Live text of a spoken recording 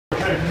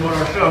excited to promote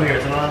our show here.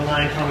 It's an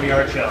online comedy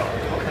art show.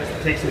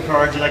 Take some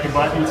cards you like your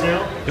button too.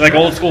 You like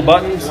old school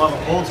buttons? Love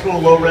old school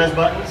low res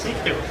buttons. See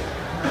you.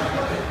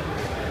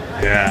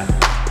 Yeah.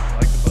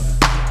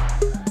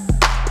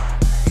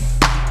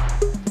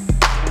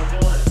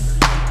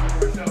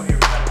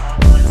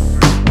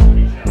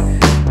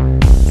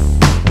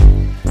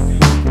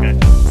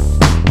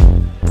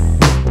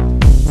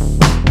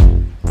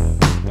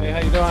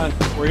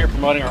 We're here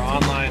promoting our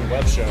online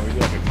web show. We do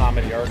like a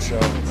comedy art show.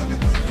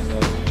 So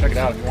check it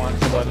out if you want a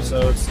couple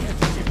episodes.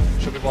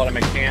 Show people how to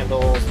make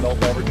candles, adult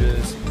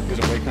beverages, use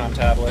a Wacom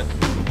tablet,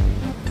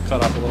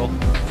 cut up a little.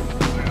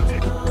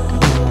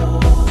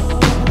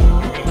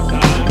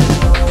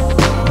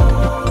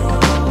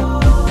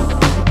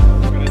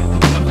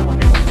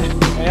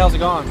 Hey, how's it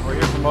going? We're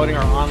here promoting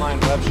our online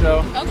web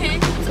show. Okay.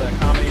 It's a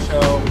comedy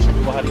show. We show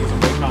people how to use a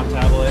Wacom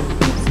tablet.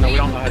 No, we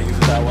don't know how to use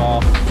it that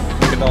well.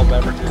 Make adult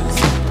beverages.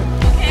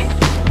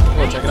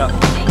 Cool, check it out.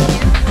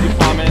 Leave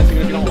comments,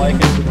 even if you don't like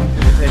it, you can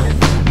take it.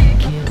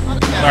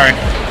 Sorry.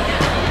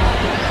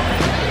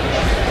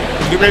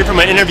 Get ready for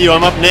my interview.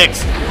 I'm up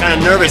next. I'm kind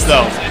of nervous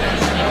though.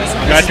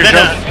 Got your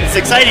joke? It's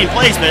an exciting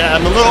place, but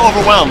I'm a little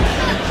overwhelmed.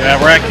 Yeah,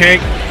 we're at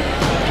CAKE,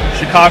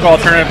 Chicago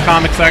Alternative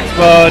Comic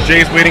Expo.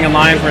 Jay's waiting in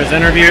line for his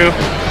interview.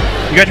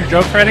 You got your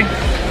jokes ready?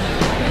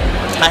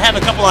 I have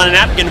a couple on a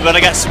napkin, but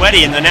I got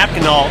sweaty and the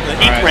napkin the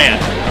ink ran.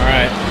 All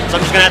right. So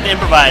I'm just gonna have to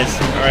improvise.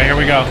 All right, here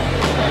we go.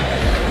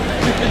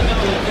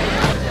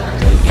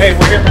 Hey,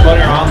 we're here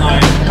promoting our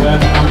online web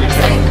comedy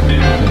show.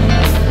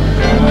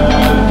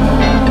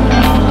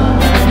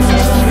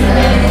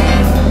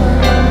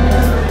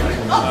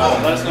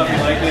 Let us know if you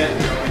like it.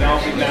 You know,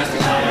 we nasty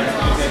comments,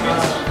 music.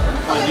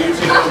 It's on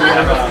YouTube. We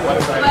have a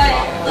website.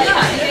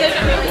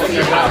 Check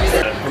it out.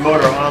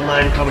 Promote our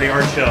online comedy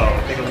art show.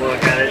 Take a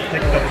look at it.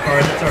 Take a couple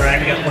cards. That's alright.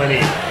 We got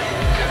plenty.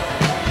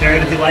 Share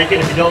it if you like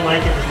it. If you don't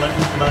like it, just let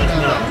us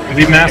know.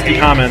 Leave nasty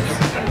comments.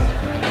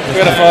 We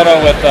got a photo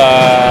with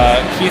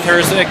Keith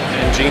Herzick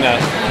and Gina.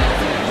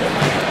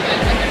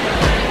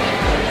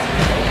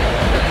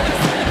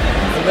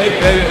 Hey,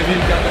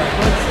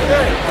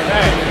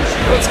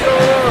 what's going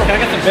on? Can I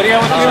get the video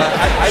with you?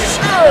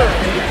 Sure.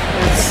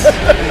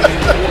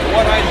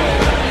 What I know.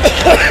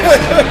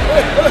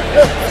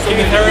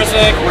 Keith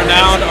Herzick,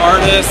 renowned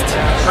artist,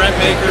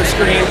 printmaker,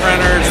 screen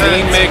printer,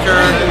 zine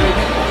maker,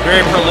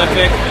 very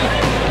prolific.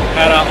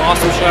 Had an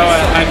awesome show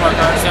at Hyde Park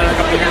Art Center a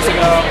couple years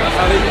ago.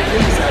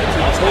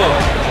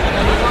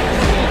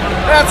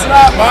 That's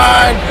not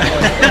mine.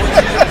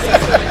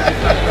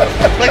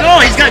 Like,